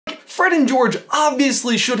Fred and George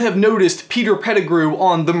obviously should have noticed Peter Pettigrew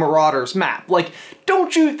on the Marauders map. Like,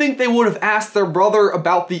 don't you think they would have asked their brother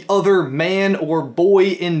about the other man or boy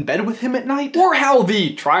in bed with him at night? Or how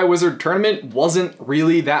the Triwizard Tournament wasn't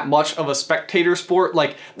really that much of a spectator sport?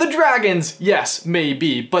 Like, the dragons, yes,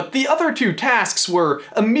 maybe, but the other two tasks were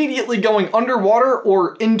immediately going underwater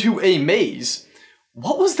or into a maze.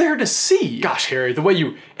 What was there to see? Gosh, Harry, the way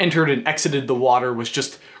you entered and exited the water was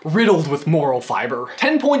just riddled with moral fiber.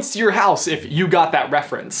 10 points to your house if you got that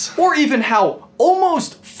reference. Or even how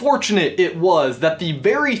almost fortunate it was that the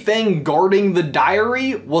very thing guarding the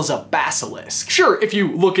diary was a basilisk. Sure, if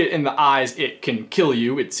you look it in the eyes, it can kill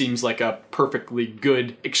you. It seems like a perfectly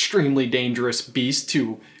good, extremely dangerous beast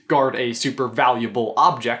to guard a super valuable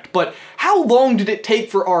object, but how long did it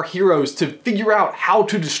take for our heroes to figure out how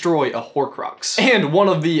to destroy a Horcrux? And one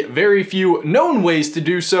of the very few known ways to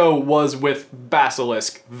do so was with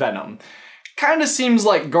basilisk venom. Kinda seems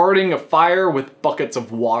like guarding a fire with buckets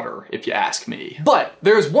of water, if you ask me. But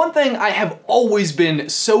there's one thing I have always been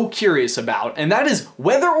so curious about, and that is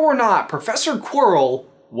whether or not Professor Quirrell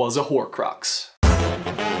was a Horcrux.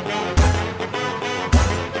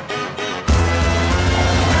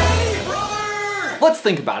 Let's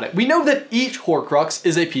think about it. We know that each Horcrux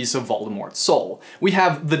is a piece of Voldemort's soul. We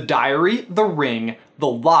have the diary, the ring, the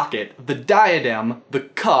locket, the diadem, the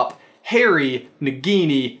cup, Harry,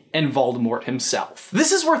 Nagini, and Voldemort himself.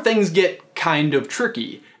 This is where things get kind of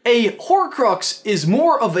tricky. A Horcrux is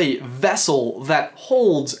more of a vessel that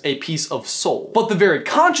holds a piece of soul, but the very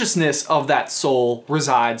consciousness of that soul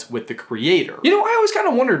resides with the creator. You know, I always kind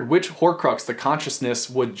of wondered which Horcrux the consciousness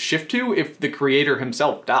would shift to if the creator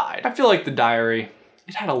himself died. I feel like the diary,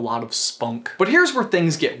 it had a lot of spunk. But here's where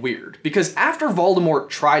things get weird, because after Voldemort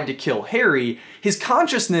tried to kill Harry, his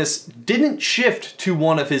consciousness didn't shift to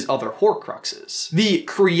one of his other Horcruxes. The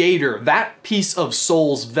creator, that piece of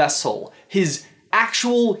soul's vessel, his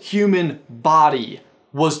actual human body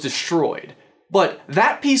was destroyed. But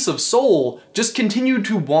that piece of soul just continued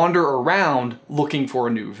to wander around looking for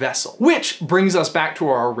a new vessel. Which brings us back to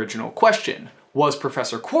our original question. Was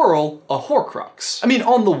Professor Quirrell a Horcrux? I mean,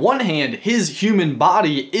 on the one hand, his human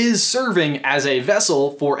body is serving as a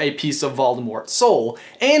vessel for a piece of Voldemort's soul,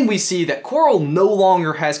 and we see that Quirrell no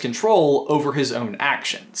longer has control over his own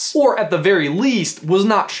actions. Or at the very least, was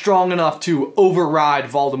not strong enough to override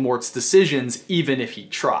Voldemort's decisions even if he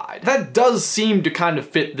tried. That does seem to kind of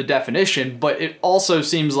fit the definition, but it also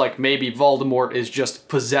seems like maybe Voldemort is just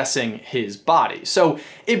possessing his body. So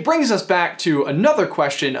it brings us back to another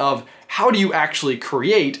question of, how do you actually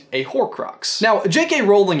create a Horcrux? Now, J.K.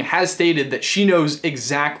 Rowling has stated that she knows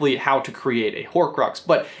exactly how to create a Horcrux,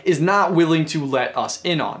 but is not willing to let us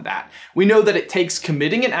in on that. We know that it takes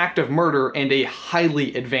committing an act of murder and a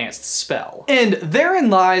highly advanced spell. And therein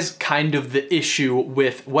lies kind of the issue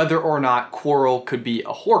with whether or not Quirrell could be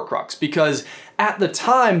a Horcrux, because at the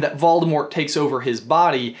time that Voldemort takes over his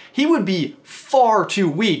body, he would be far too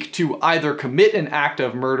weak to either commit an act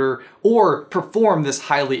of murder or perform this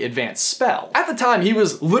highly advanced spell. At the time, he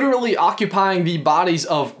was literally occupying the bodies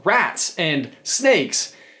of rats and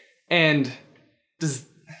snakes, and does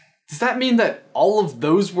that mean that all of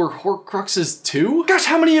those were Horcruxes too? Gosh,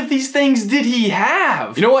 how many of these things did he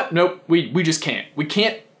have? You know what? Nope, we just can't. We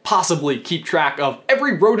can't possibly keep track of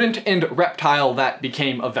every rodent and reptile that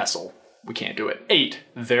became a vessel. We can't do it. 8.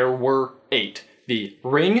 There were 8. The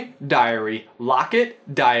ring, diary, locket,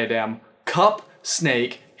 diadem, cup,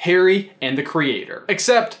 snake, Harry, and the creator.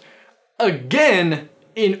 Except, again,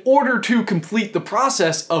 in order to complete the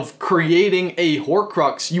process of creating a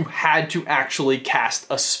Horcrux, you had to actually cast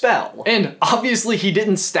a spell. And obviously he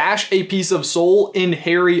didn't stash a piece of soul in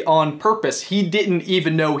Harry on purpose. He didn't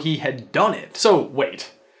even know he had done it. So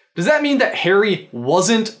wait. Does that mean that Harry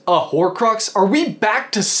wasn't a Horcrux? Are we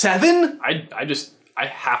back to 7? I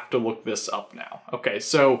have to look this up now. Okay,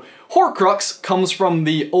 so Horcrux comes from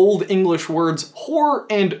the Old English words hor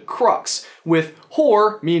and crux, with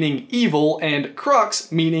hor meaning evil and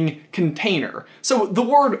crux meaning container. So the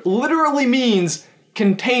word literally means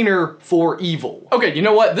container for evil. Okay, you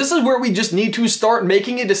know what? This is where we just need to start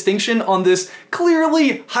making a distinction on this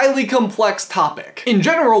clearly highly complex topic. In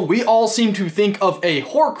general, we all seem to think of a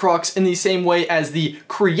Horcrux in the same way as the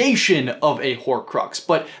creation of a Horcrux,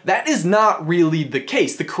 but that is not really the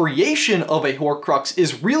case. The creation of a Horcrux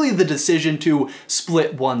is really the decision to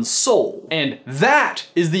split one's soul, and that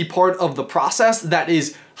is the part of the process that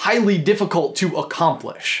is highly difficult to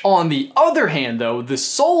accomplish. On the other hand though, the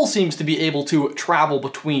soul seems to be able to travel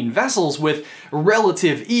between vessels with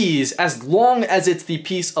relative ease as long as it's the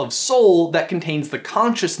piece of soul that contains the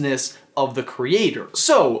consciousness of the creator.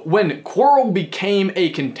 So when Quirrell became a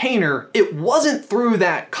container, it wasn't through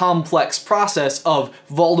that complex process of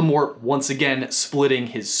Voldemort once again splitting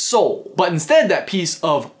his soul, but instead that piece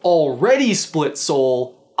of already split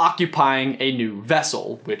soul occupying a new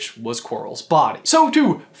vessel, which was Quirrell's body. So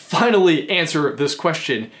to finally answer this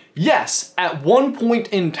question, yes, at one point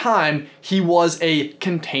in time, he was a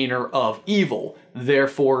container of evil.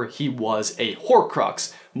 Therefore, he was a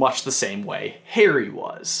Horcrux, much the same way Harry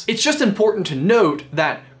was. It's just important to note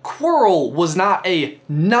that Quirrell was not a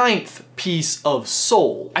 9th piece of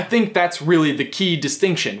soul. I think that's really the key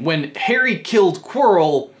distinction. When Harry killed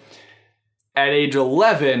Quirrell at age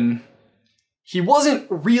 11, he wasn't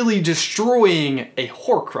really destroying a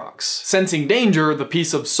Horcrux. Sensing danger, the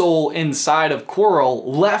piece of soul inside of Quirrell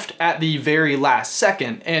left at the very last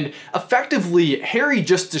second, and effectively, Harry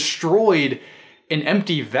just destroyed an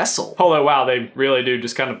empty vessel. Although, wow, they really do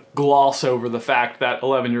just kind of gloss over the fact that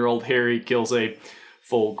 11-year-old Harry kills a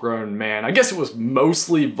full-grown man. I guess it was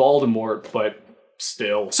mostly Voldemort, but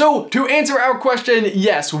still. So, to answer our question,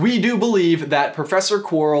 yes, we do believe that Professor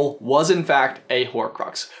Quirrell was in fact a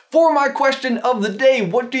Horcrux. For my question of the day,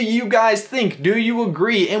 what do you guys think? Do you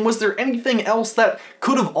agree? And was there anything else that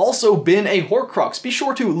could have also been a Horcrux? Be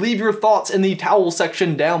sure to leave your thoughts in the towel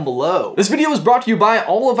section down below. This video is brought to you by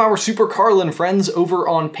all of our Super Carlin friends over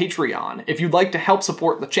on Patreon. If you'd like to help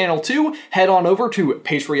support the channel too, head on over to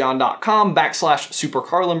patreon.com/Super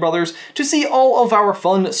Carlin Brothers to see all of our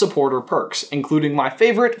fun supporter perks, including my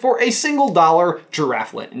favorite for a single $1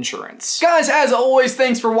 Girafflet insurance. Guys, as always,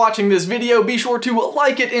 thanks for watching this video. Be sure to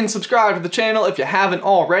like it and subscribe to the channel if you haven't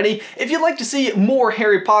already. If you'd like to see more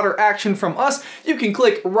Harry Potter action from us, you can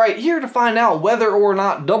click right here to find out whether or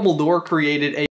not Dumbledore created a